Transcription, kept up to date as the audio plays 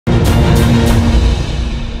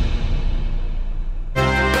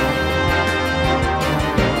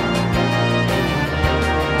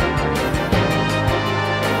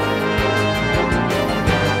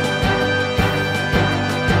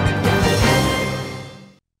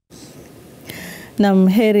Na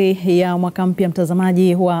heri ya mwaka mpya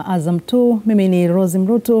mtazamaji wa Azam 2. Mimi ni Rose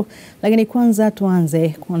Mrutu, lakini kwanza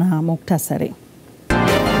tuanze kuna muktasari.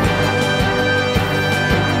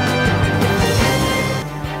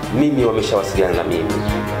 Mimi wameshawasiliana na mimi,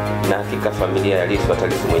 na hakika familia ya Lissu hata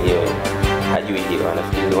Lissu mwenyewe hajui hilo,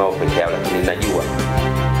 anafikiri ni wao peke yao, lakini najua.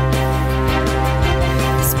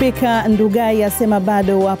 Spika Ndugai asema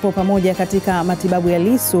bado wapo pamoja katika matibabu ya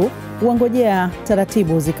Lissu, wangojea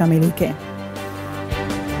taratibu zikamilike.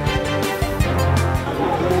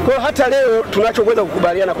 Kwa hata leo tunachoweza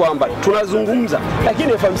kukubaliana kwamba tunazungumza,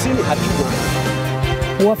 lakini 50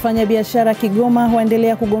 hatuna. Wafanyabiashara Kigoma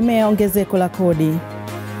waendelea kugomea ongezeko la kodi.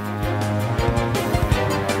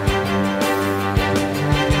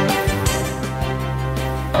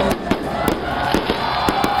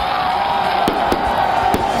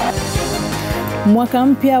 Mwaka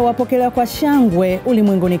mpya wapokelewa kwa shangwe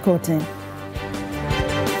ulimwenguni kote.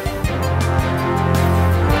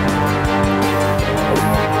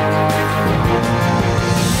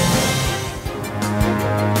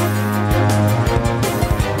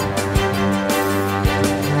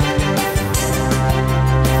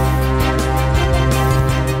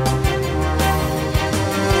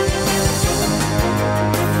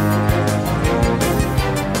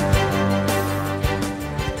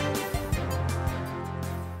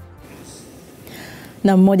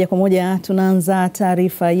 Na moja kwa moja tunaanza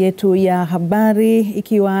taarifa yetu ya habari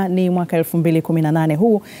ikiwa ni mwaka 2018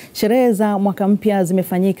 huu. Sherehe za mwaka mpya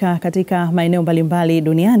zimefanyika katika maeneo mbalimbali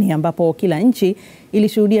duniani ambapo kila nchi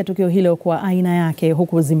ilishuhudia tukio hilo kwa aina yake,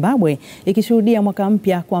 huku Zimbabwe ikishuhudia mwaka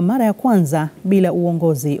mpya kwa mara ya kwanza bila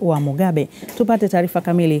uongozi wa Mugabe. Tupate taarifa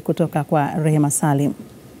kamili kutoka kwa Rehema Salim.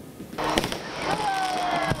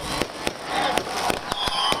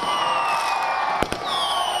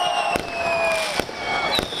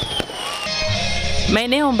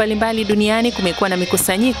 Maeneo mbalimbali duniani kumekuwa na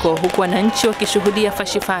mikusanyiko huku wananchi wakishuhudia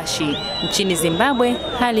fashifashi. Nchini Zimbabwe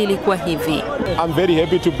hali ilikuwa hivi. I'm very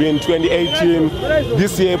happy to be in 2018.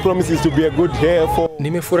 This year promises to be a good year for.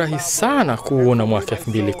 Nimefurahi sana kuona mwaka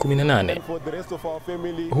 2018.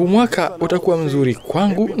 Huu mwaka utakuwa mzuri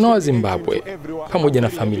kwangu na wa Zimbabwe pamoja na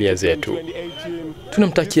familia zetu.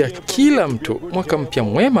 Tunamtakia kila mtu mwaka mpya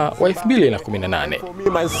mwema wa 2018.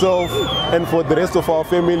 Myself and for the rest of our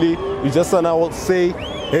family, we just want to say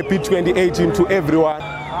happy 2018 to everyone.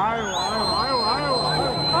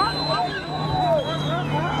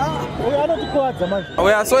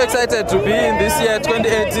 We are so excited to be in this year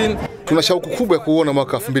 2018. Tuna shauku kubwa ya kuona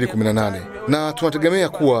mwaka 2018 na tunategemea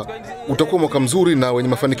kuwa utakuwa mwaka mzuri na wenye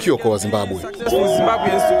mafanikio kwa Zimbabwe.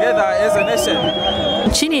 Zimbabwe is together as a nation.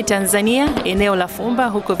 Nchini Tanzania, eneo la Fumba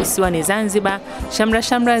huko visiwani Zanzibar,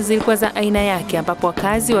 shamra zilikuwa za aina yake ambapo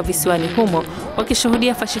wakazi wa visiwani humo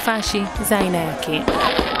wakishuhudia fashifashi za aina yake.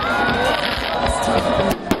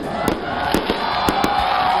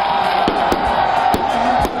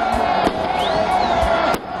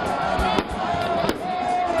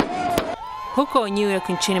 Huko New York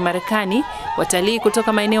nchini Marekani, watalii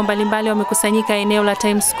kutoka maeneo mbalimbali wamekusanyika eneo la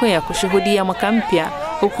Times Square kushuhudia mwaka mpya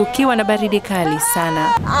huku kiwa na baridi kali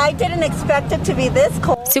sana.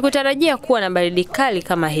 Sikutarajia kuwa na baridi kali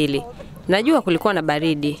kama hili. Najua kulikuwa na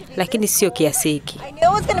baridi, lakini sio kiasi hiki.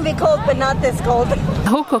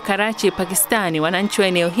 Huko Karachi, Pakistani, wananchi wa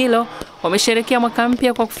eneo hilo wamesherehekea mwaka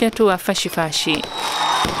mpya kwa kufyatua fashifashi.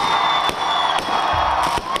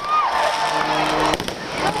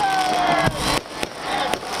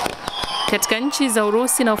 Katika nchi za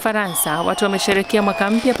Urusi na Ufaransa, watu wamesherehekea mwaka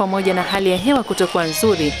mpya pamoja na hali ya hewa kutokuwa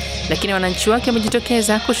nzuri, lakini wananchi wake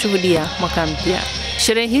wamejitokeza kushuhudia mwaka mpya.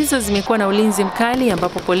 Sherehe hizo zimekuwa na ulinzi mkali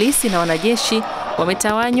ambapo polisi na wanajeshi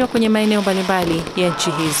wametawanywa kwenye maeneo mbalimbali ya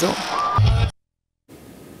nchi hizo.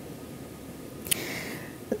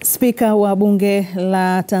 Spika wa Bunge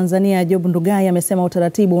la Tanzania Job Ndugai amesema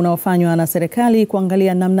utaratibu unaofanywa na serikali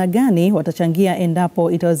kuangalia namna gani watachangia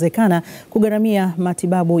endapo itawezekana kugharamia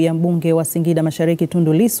matibabu ya mbunge wa Singida Mashariki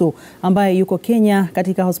Tundu Lissu ambaye yuko Kenya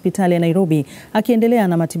katika hospitali ya Nairobi akiendelea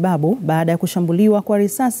na matibabu baada ya kushambuliwa kwa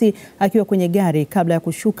risasi akiwa kwenye gari kabla ya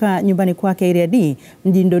kushuka nyumbani kwake Area D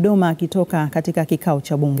mjini Dodoma akitoka katika kikao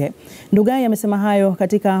cha bunge. Ndugai amesema hayo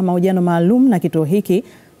katika mahojiano maalum na kituo hiki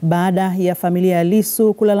baada ya familia ya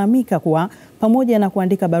Lissu kulalamika kuwa pamoja na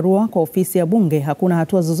kuandika barua kwa ofisi ya bunge hakuna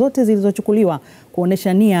hatua zozote zilizochukuliwa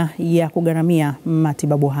kuonesha nia ya kugharamia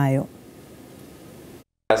matibabu hayo.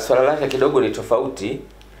 Swala lake kidogo ni tofauti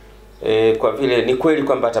kwa vile ni kweli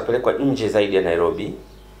kwamba atapelekwa nje zaidi ya Nairobi.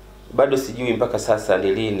 Bado sijui mpaka sasa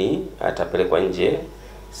ni lini atapelekwa nje,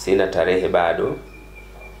 sina tarehe bado,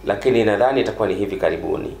 lakini nadhani itakuwa ni hivi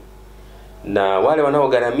karibuni. Na wale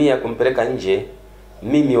wanaogharamia kumpeleka nje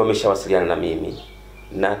mimi wameshawasiliana na mimi,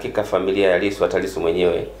 na hakika familia ya Lissu, hata Lissu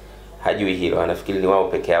mwenyewe hajui hilo, anafikiri ni wao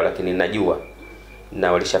peke yao, lakini najua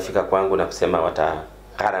na walishafika kwangu na kusema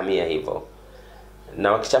watagharamia hivyo.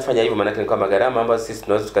 Na wakishafanya hivyo, maana ni kwamba gharama ambazo sisi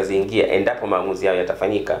tunaweza tukaziingia endapo maamuzi yao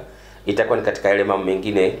yatafanyika itakuwa ni katika yale mambo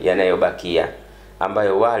mengine yanayobakia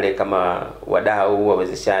ambayo wale kama wadau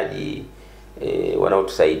wawezeshaji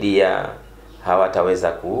wanaotusaidia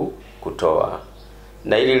hawataweza kutoa.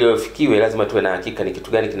 Na ili liyofikiwe lazima tuwe na hakika ni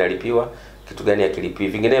kitu gani kinalipiwa, kitu gani hakilipiwi.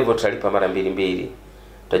 Vinginevyo tutalipa mara mbili.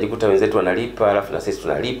 Tutajikuta wenzetu wanalipa alafu na sisi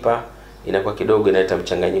tunalipa, inakuwa kidogo inaleta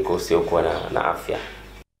mchanganyiko usiokuwa na afya.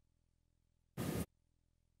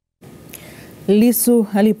 Lissu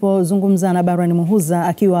alipozungumza na Barani Muhuza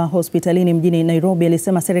akiwa hospitalini mjini Nairobi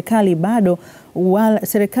alisema serikali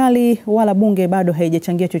wala bunge bado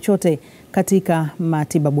haijachangia chochote katika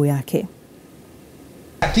matibabu yake.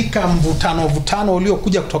 Katika mvutano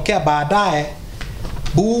uliokuja kutokea baadaye,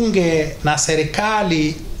 bunge na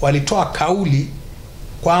serikali walitoa kauli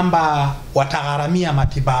kwamba watagharamia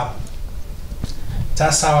matibabu.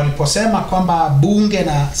 Sasa waliposema kwamba bunge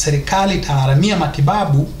na serikali itagharamia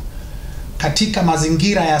matibabu katika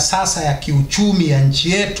mazingira ya sasa ya kiuchumi ya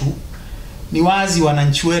nchi yetu, ni wazi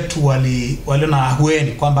wananchi wetu waliona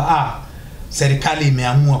ahueni kwamba serikali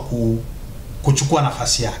imeamua kuchukua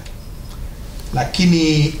nafasi yake.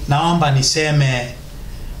 Lakini naomba niseme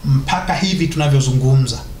mpaka hivi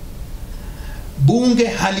tunavyozungumza, bunge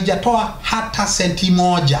halijatoa hata senti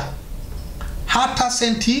moja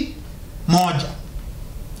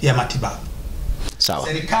ya matibabu. Sawa.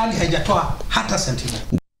 Serikali haijatoa hata senti moja.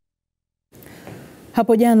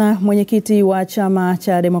 Hapo jana mwenyekiti wa Chama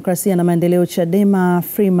cha Demokrasia na Maendeleo Chadema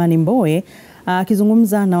Freeman Mbowe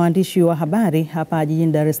akizungumza na waandishi wa habari hapa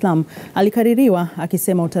jijini Dar es Salaam alikaririwa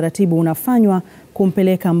akisema utaratibu unafanywa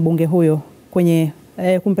kumpeleka mbunge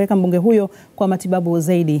huyo kwa matibabu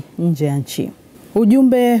zaidi nje ya nchi.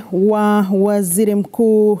 Ujumbe wa Waziri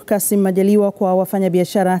Mkuu Kassim Majaliwa kwa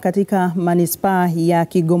wafanyabiashara katika manispaa ya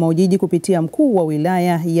Kigoma Ujiji kupitia mkuu wa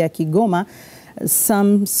wilaya ya Kigoma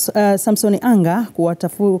Samson Anga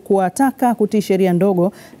kuwataka kutii sheria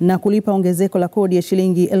ndogo na kulipa ongezeko la kodi ya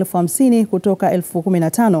shilingi 50,000 kutoka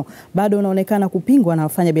 15,000 bado unaonekana kupingwa na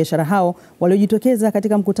wafanyabiashara hao waliojitokeza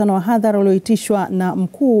katika mkutano wa hadhara ulioitishwa na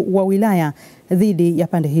mkuu wa wilaya dhidi ya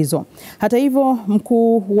pande hizo. Hata hivyo,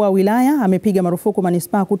 mkuu wa wilaya amepiga marufuku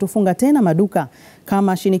manispaa kutofunga tena maduka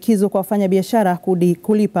kama shinikizo kwa wafanyabiashara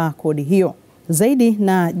kulipa kodi hiyo. Zaidi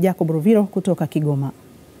na Jacob Ruviro kutoka Kigoma.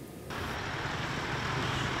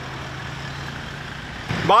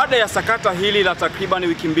 Baada ya sakata hili la takriban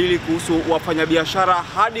wiki mbili kuhusu wafanyabiashara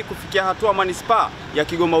hadi kufikia hatua manispaa ya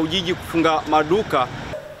Kigoma Ujiji kufunga maduka,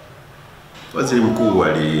 Waziri Mkuu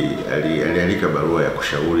aliandika barua ya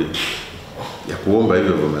kushauri ya kuomba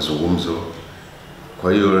hivyo kwa mazungumzo.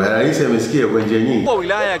 Kwa hiyo rais amesikia kwa njia nyingi. Kwa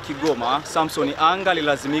wilaya ya Kigoma, Samson Anga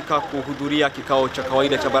alilazimika kuhudhuria kikao cha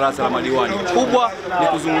kawaida cha baraza la madiwani. Kubwa ni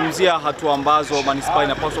kuzungumzia hatua ambazo manispaa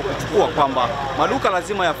inapaswa kuchukua kwamba maduka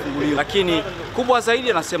lazima yafunguliwe, lakini kubwa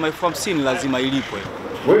zaidi anasema 50,000 lazima ilipwe.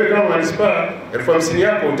 Wewe kama manispaa 50,000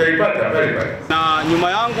 yako utaipata pale. Na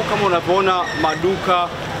nyuma yangu kama unavyoona maduka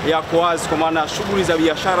yako wazi, kwa maana shughuli za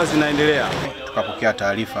biashara zinaendelea. Tukapokea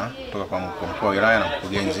taarifa kutoka kwa mkuu wa wilaya na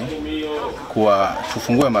mkurugenzi kuwa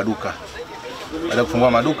tufungue maduka. Baada ya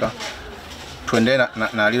kufungua maduka tuendelee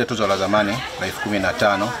na lile tozo la zamani la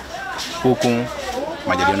 15,000 huku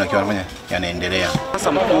majadiliano yakiwa yanaendelea.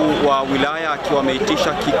 Sasa mkuu wa wilaya akiwa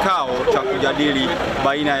ameitisha kikao cha kujadili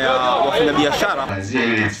baina ya wafanyabiashara. Kuanzia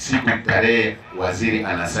ile siku tarehe waziri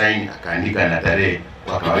anasaini akaandika na tarehe,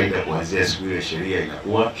 kwa kawaida kuanzia siku ile sheria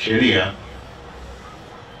inakuwa sheria.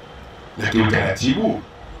 Na kiutaratibu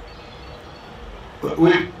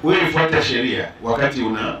wewe fuata sheria wakati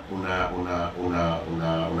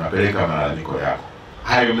unapeleka malalamiko yako.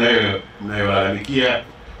 Hayo mnayolalamikia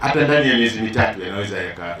hata ndani ya miezi mitatu yanaweza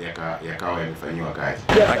yakawa yamefanywa kazi.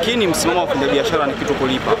 Lakini msimamo wa wafanyabiashara ni kitu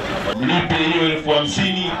kulipa. Mlipe hiyo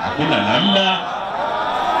 50,000, hakuna namna.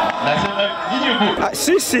 Nasema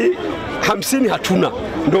sisi 50 hatuna,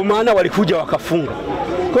 ndio maana walikuja wakafunga.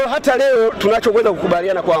 Kwa hata leo tunachoweza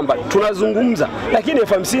kukubaliana kwamba tunazungumza, lakini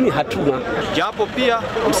 50,000 hatuna. Japo pia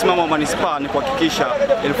msimamo wa manispaa ni kuhakikisha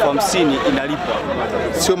 50,000 inalipwa.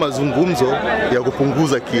 Sio mazungumzo ya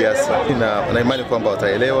kupunguza kiasi. Na imani kwamba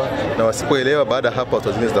wataelewa, na wasipoelewa baada hapa watu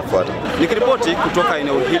wengine zitafuata. Nikiripoti kutoka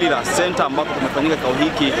eneo hili la Center ambapo kumefanyika kikao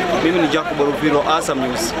hiki, mimi ni Jacob Ruviro, Azam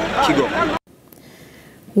News, Kigoma.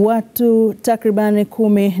 Watu takriban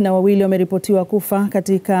 12 wameripotiwa kufa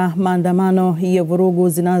katika maandamano ya vurugu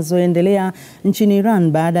zinazoendelea nchini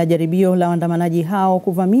Iran baada ya jaribio la waandamanaji hao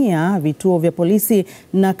kuvamia vituo vya polisi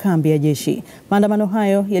na kambi ya jeshi. Maandamano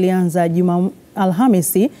hayo yalianza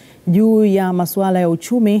Alhamisi juu ya masuala ya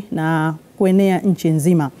uchumi na kuenea nchi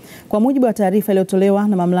nzima. Kwa mujibu wa taarifa iliyotolewa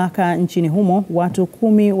na mamlaka nchini humo, watu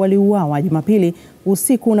 10 waliuawa Jumapili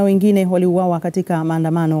usiku na wengine waliuawa katika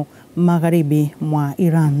maandamano magharibi mwa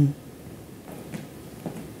Iran.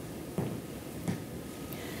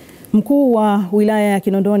 Mkuu wa wilaya ya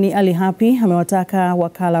Kinondoni Ali Hapi amewataka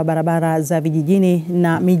wakala wa barabara za vijijini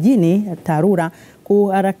na mijini TARURA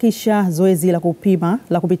kuharakisha zoezi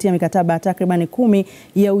la kupitia mikataba takriban 10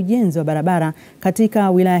 ya ujenzi wa barabara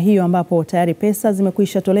katika wilaya hiyo ambapo tayari pesa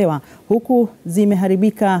zimekwisha tolewa huku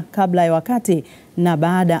zimeharibika kabla ya wakati na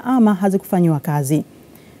baada ama hazikufanywa kazi.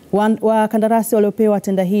 Wakandarasi waliopewa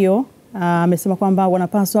tenda hiyo amesema kwamba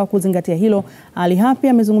wanapaswa kuzingatia hilo. Ali Hapi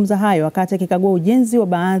amezungumza hayo wakati akikagua ujenzi wa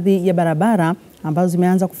baadhi ya barabara ambazo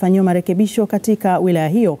zimeanza kufanyiwa marekebisho katika wilaya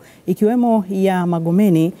hiyo ikiwemo ya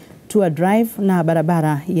Magomeni, Tour Drive na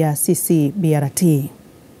barabara ya CCBRT.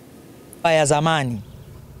 Ya zamani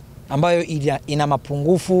ambayo ina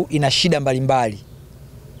mapungufu, ina shida mbalimbali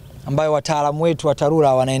ambayo wataalamu wetu wa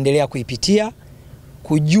TARURA wanaendelea kuipitia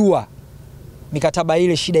kujua mikataba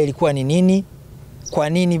ile shida ilikuwa ni nini, kwa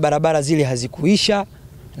nini barabara zile hazikuisha,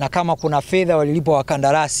 na kama kuna fedha walilipwa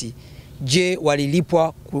wakandarasi, je,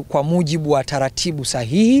 walilipwa kwa mujibu wa taratibu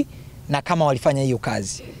sahihi na kama walifanya hiyo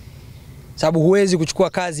kazi. Sababu huwezi kuchukua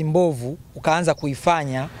kazi mbovu ukaanza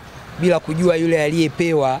kuifanya bila kujua yule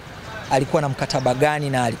aliyepewa alikuwa na mkataba gani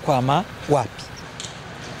na alikwama wapi.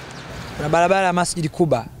 Kuna barabara ya Masjid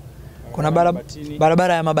Kuba, kuna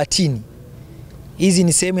barabara ya Mabatini. Hizi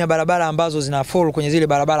ni sehemu ya barabara ambazo zina fall kwenye zile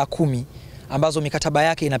barabara 10 ambazo mikataba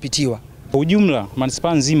yake inapitiwa. Kwa ujumla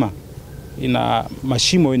manispaa nzima ina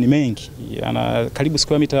mashimo ni mengi, yana karibu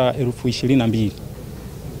kilomita 22,000.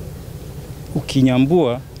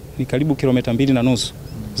 Ukinyambua ni karibu kilomita 2.5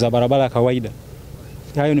 za barabara ya kawaida.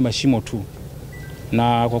 Hayo ni mashimo tu.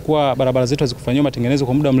 Na kwa kuwa barabara zetu hazikufanywa matengenezo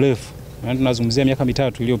kwa muda mrefu, yani tunazungumzia miaka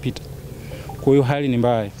 3 iliyopita. Kwa hiyo hali ni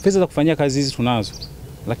mbaya. Pesa za kufanyia kazi hizi tunazo,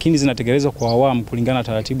 lakini zinatekelezwa kwa awamu kulingana na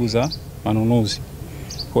taratibu za manunuzi.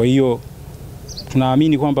 Kwa hiyo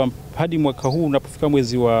tunaamini kwamba hadi mwaka huu unapofika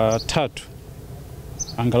mwezi wa 3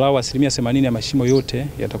 angalau 80% ya mashimo yote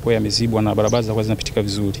yatakuwa yamezibwa na barabara zitakuwa zinapitika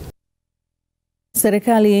vizuri.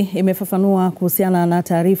 Serikali imefafanua kuhusiana na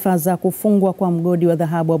taarifa za kufungwa kwa mgodi wa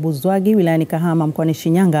dhahabu wa Buzwagi wilayani Kahama mkoani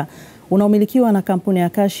Shinyanga unaomilikiwa na kampuni ya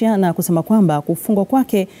Acacia na kusema kwamba kufungwa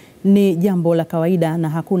kwake ni jambo la kawaida na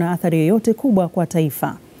hakuna athari yoyote kubwa kwa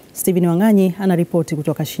taifa. Steven Wanganyi anaripoti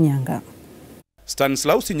kutoka Shinyanga.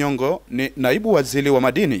 Stanislaus Nyongo ni naibu waziri wa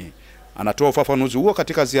madini. Anatoa ufafanuzi huo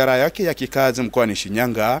katika ziara yake ya kikazi mkoani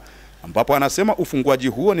Shinyanga ambapo anasema ufungwaji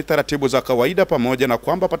huo ni taratibu za kawaida pamoja na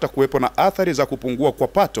kwamba patakuwepo na athari za kupungua kwa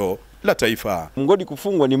pato la taifa. Mgodi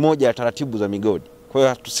kufungwa ni moja ya taratibu za migodi. Kwa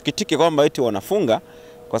hiyo tusikitike kwamba eti wanafunga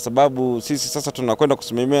kwa sababu sisi sasa tunakwenda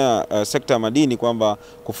kusimamia sekta ya madini kwamba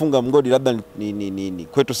kufunga mgodi labda ni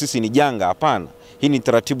kwetu sisi ni janga. Hapana. Hii ni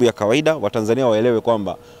taratibu ya kawaida. Watanzania waelewe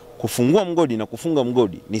kwamba kufungua mgodi na kufunga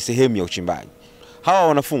mgodi ni sehemu ya uchimbaji. Hawa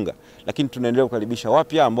wanafunga, lakini tunaendelea kukaribisha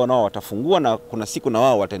wapya ambao nao watafungua na kuna siku na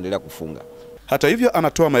wao wataendelea kufunga. Hata hivyo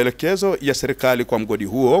anatoa maelekezo ya serikali kwa mgodi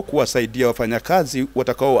huo kuwasaidia wafanyakazi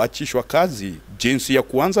watakaoachishwa kazi jinsi ya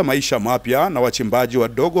kuanza maisha mapya na wachimbaji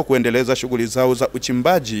wadogo kuendeleza shughuli zao za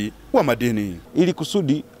uchimbaji wa madini. Ili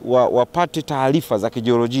kusudi wapate taarifa za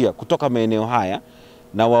kijiolojia kutoka maeneo haya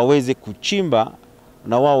na waweze kuchimba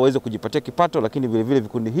na wao waweze kujipatia kipato, lakini vile vile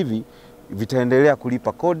vikundi hivi vitaendelea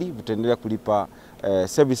kulipa kodi, vitaendelea kulipa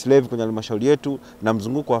service levy kwenye halmashauri yetu na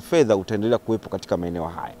mzunguko wa fedha utaendelea kuwepo katika maeneo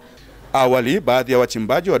haya. Awali baadhi ya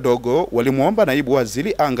wachimbaji wadogo walimuomba naibu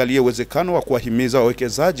waziri aangalie uwezekano wa kuwahimiza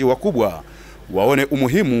wawekezaji wakubwa waone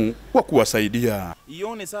umuhimu wa kuwasaidia.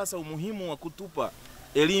 Ione sasa umuhimu wa kutupa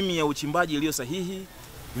elimu ya uchimbaji iliyo sahihi,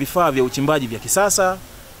 vifaa vya uchimbaji vya kisasa,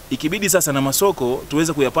 ikibidi sasa na masoko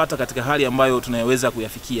tuweze kuyapata katika hali ambayo tunayoweza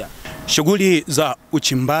kuyafikia. Shughuli za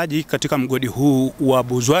uchimbaji katika mgodi huu wa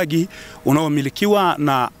Buzwagi unaomilikiwa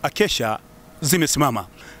na Acacia zimesimama.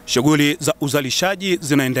 Shughuli za uzalishaji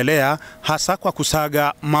zinaendelea hasa kwa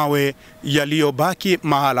kusaga mawe yaliyobaki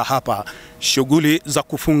mahala hapa. Shughuli za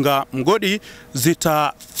kufunga mgodi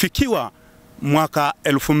zitafikiwa mwaka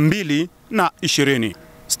 2020.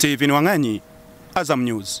 Steven Wanganyi, Azam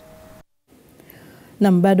News.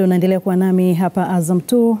 Na bado naendelea kuwa nami hapa Azam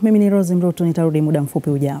 2. Mimi ni Rose Mruto, nitarudi muda mfupi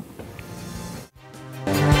ujao.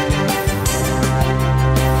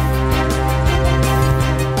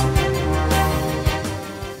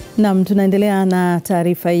 Naam, tunaendelea na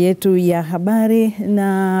taarifa yetu ya habari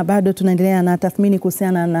na bado tunaendelea na tathmini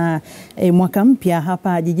kuhusiana na mwaka mpya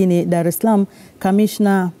hapa jijini Dar es Salaam.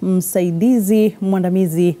 Kamishna msaidizi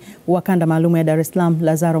mwandamizi wa kanda maalum ya Dar es Salaam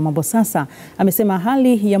Lazaro Mambosasa amesema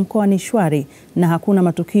hali ya mkoa ni shwari na hakuna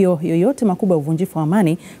matukio yoyote makubwa ya uvunjifu wa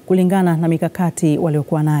amani kulingana na mikakati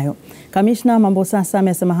waliokuwa nayo. Kamishna Mambosasa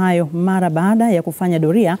amesema hayo mara baada ya kufanya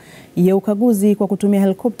doria ya ukaguzi kwa kutumia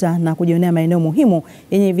helikopta na kujionea maeneo muhimu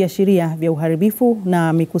yenye viashiria vya uharibifu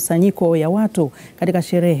na mikusanyiko ya watu katika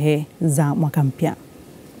sherehe za mwaka mpya.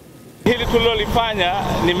 Hili tulilolifanya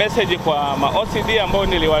ni message kwa ma-OCD ambao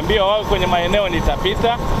niliwaambia wao kwenye maeneo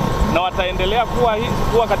nitapita na wataendelea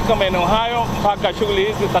kuwa katika maeneo hayo mpaka shughuli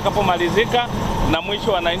hizi zitakapomalizika na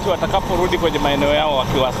mwisho wananchi watakaporudi kwenye maeneo yao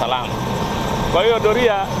wakiwa salama. Kwa hiyo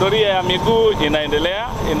doria ya miguu inaendelea,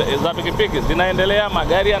 za pikipiki zinaendelea,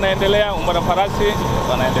 magari yanaendelea, umbwa farasi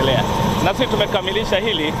wanaendelea. Na sisi tumekamilisha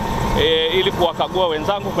hili ili kuwakagua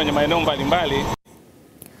wenzangu kwenye maeneo mbalimbali.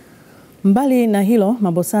 Mbali na hilo,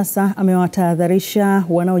 Mambosasa amewatahadharisha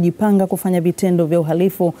wanaojipanga kufanya vitendo vya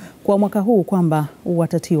uhalifu kwa mwaka huu kwamba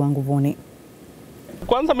watatiwa nguvuni.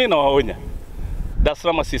 Kwanza mimi nawaonya, Dar es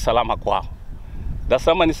Salaam si salama kwao. Dar es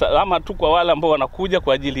Salaam ni salama tu kwa wale ambao wanakuja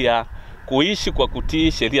kwa ajili ya kuishi kwa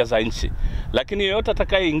kutii sheria za nchi. Lakini yeyote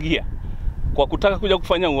atakayeingia kwa kutaka kuja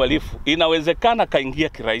kufanya uhalifu, inawezekana kaingia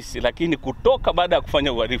kirahisi, lakini kutoka baada ya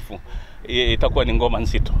kufanya uhalifu itakuwa ni ngoma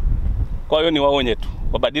nzito. Kwa hiyo ni waonye tu,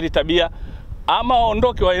 wabadili tabia ama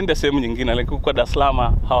waondoke waende sehemu nyingine, lakini kwa Dar es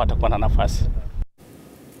Salaam hawatakuwa na nafasi.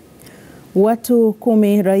 Watu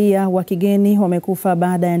 10 raia wa kigeni wamekufa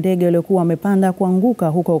baada ya ndege waliokuwa wamepanda kuanguka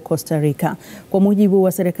huko Costa Rica. Kwa mujibu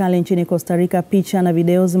wa serikali nchini Costa Rica, picha na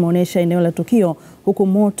video zimeonyesha eneo la tukio huku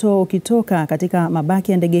moto ukitoka katika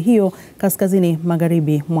mabaki ya ndege hiyo kaskazini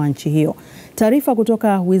magharibi mwa nchi hiyo. Taarifa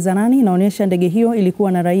kutoka wizarani inaonyesha ndege hiyo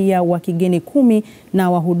ilikuwa na raia wa kigeni 10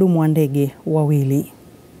 na wahudumu wa ndege 2.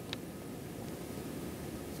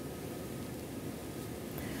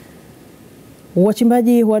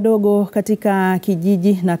 Wachimbaji wadogo katika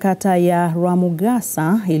kijiji na kata ya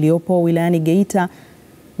Ramugasa iliyopo wilayani Geita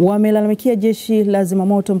wamelalamikia jeshi la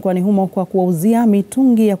zimamoto mkoani humo kwa kuwauzia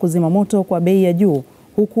mitungi ya kuzima moto kwa bei ya juu,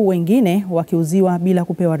 huku wengine wakiuziwa bila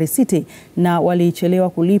kupewa risiti na waliochelewa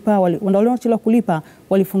kulipa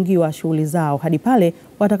walifungiwa shughuli zao hadi pale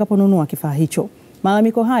watakaponunua kifaa hicho.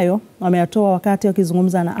 Malalamiko hayo wameyatoa wakati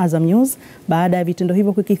wakizungumza na Azam News baada ya vitendo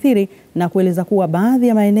hivyo kukithiri na kueleza kuwa baadhi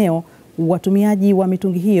ya maeneo watumiaji wa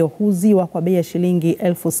mitungi hiyo huuziwa kwa bei ya shilingi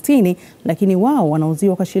 60,000 lakini wao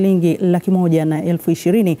wanauziwa kwa shilingi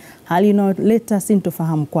 120,000, hali inayoleta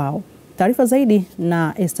sintofahamu kwao. Taarifa zaidi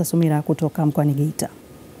na Esther Sumira kutoka mkoani Geita.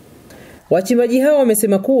 Wachimbaji hao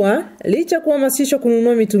wamesema kuwa licha kuhamasishwa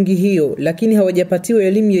kununua mitungi hiyo, lakini hawajapatiwa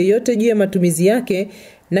elimu yoyote juu ya matumizi yake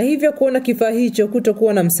na hivyo kuona kifaa hicho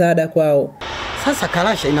kutokuwa na msaada kwao. Sasa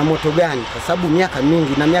karasha ina moto gani? Kwa sababu miaka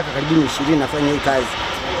mingi na miaka karibuni 20 nafanya hii kazi.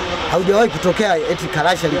 Haujawahi kutokea eti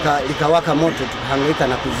karasha likawaka moto tukahangaika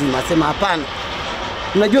na kuzima. Sema hapana.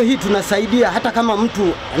 Unajua hii tunasaidia hata kama mtu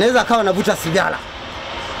anaweza akawa anavuta sigara.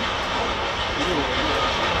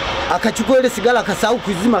 Akachukua ile sigara akasahau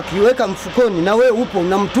kuzima, kiweka mfukoni na wewe upo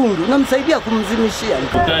una mtungi, unamsaidia kumzimishia.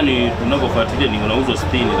 Dukani tunapofuatilia ni unauzwa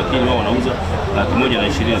 60 lakini wao wanauza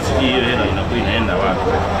 120,000. Sijui hiyo hela inakuwa inaenda wapi.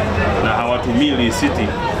 Na hawatumii risiti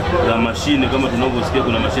za mashine kama tunavyosikia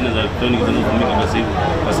kuna mashine za elektroniki zinazotumika kwa sasa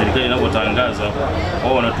kwa serikali inapotangaza,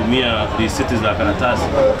 wao wanatumia risiti za karatasi.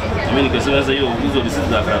 Mimi nikasema sasa hizo risiti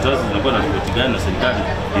za karatasi zinakuwa na tofauti gani na serikali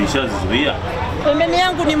ilishazizuia? Pembeni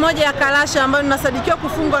yangu ni moja ya karasha ambayo ninasadikiwa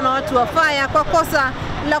kufungwa na watu wa fire kwa kosa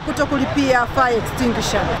la kutokulipia fire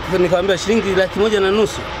extinguisher. Nikamwambia shilingi 1,500,000.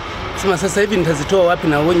 Sema sasa hivi nitazitoa wapi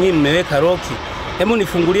na nyinyi mmeweka roki? Hebu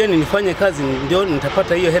nifungulieni nifanye kazi ndio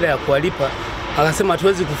nitapata hiyo hela ya kuwalipa. Akasema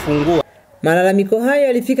hatuwezi kufungua. Malalamiko hayo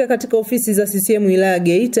yalifika katika ofisi za CCM wilaya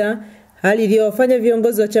Geita, hali iliyowafanya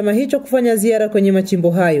viongozi wa chama hicho kufanya ziara kwenye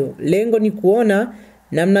machimbo hayo. Lengo ni kuona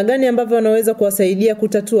namna gani ambavyo wanaweza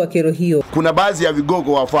kutatua kero hiyo. Kuna baadhi ya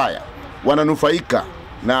vigogo wa faya wananufaika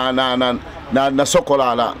na soko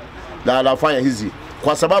la faya hizi.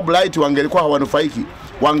 Kwa sababu light wangelikuwa hawanufaiki,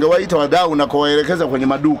 wangewaita wadau na kuwaelekeza kwenye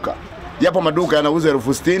maduka. Yapo maduka yanauza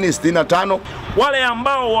 60,000, 65,000. Wale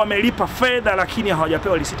ambao wamelipa fedha lakini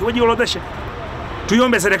hawajapewa risiti, wajiorodheshe.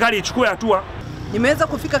 Tuiombe serikali ichukue hatua. Nimeweza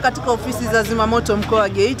kufika katika ofisi za zimamoto mkoa wa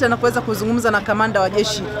Geita na kuweza kuzungumza na kamanda wa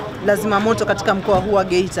jeshi la zimamoto katika mkoa huu wa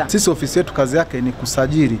Geita. Sisi ofisi yetu kazi yake ni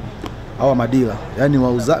kusajili hawa madila, yani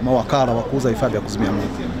mawakala wa kuuza vifaa vya kuzimia moto.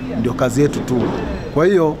 Ndio kazi yetu tu. Kwa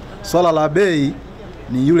hiyo swala la bei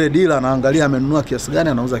ni yule dila anaangalia amenunua kiasi gani,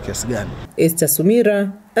 anauza kiasi gani. Esther Sumira,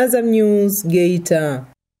 Azam News, Geita.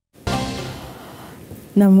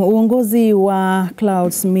 Na uongozi wa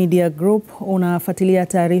Clouds Media Group unafuatilia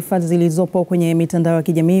taarifa zilizopo kwenye mitandao ya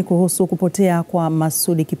kijamii kuhusu kupotea kwa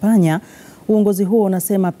Masudi Kipanya. Uongozi huo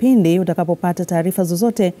unasema pindi utakapopata taarifa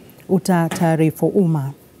zozote utataarifu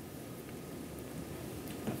umma.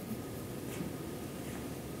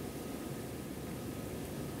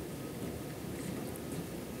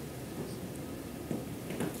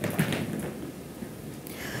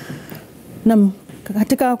 Naam,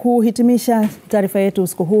 katika kuhitimisha taarifa yetu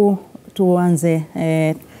usiku huu tuanze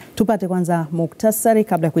tupate kwanza muktasari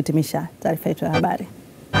kabla ya kuhitimisha taarifa yetu ya habari.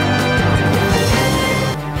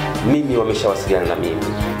 Mimi wameshawasiliana na mimi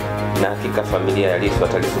na hakika familia ya Lissu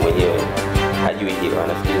hata Lissu mwenyewe hajui hilo,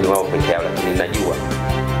 anafikiri ni wao peke yao, lakini najua.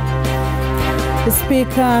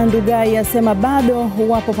 Spika Ndugai asema bado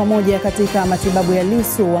wapo pamoja katika matibabu ya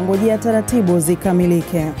Lissu, wangojea taratibu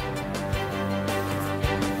zikamilike.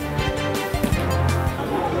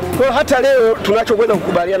 Kwa hata leo tunachokwenda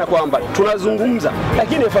kukubaliana kwamba tunazungumza,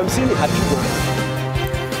 lakini 50 hatuna.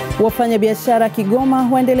 Wafanya biashara Kigoma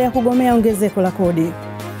waendelea kugomea ongezeko la kodi.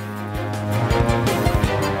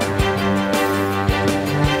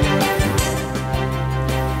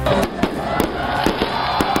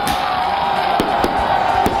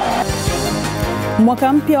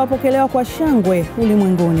 Mwaka mpya wapokelewa kwa shangwe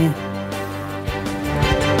ulimwenguni.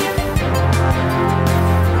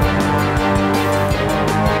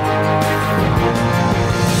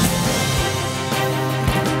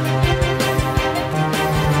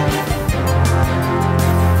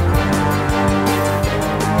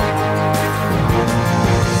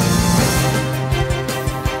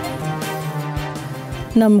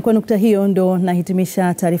 Na kwa nukta hiyo ndo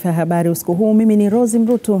nahitimisha taarifa ya habari usiku huu. Mimi ni Rozi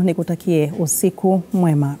Mrutu, nikutakie usiku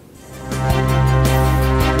mwema.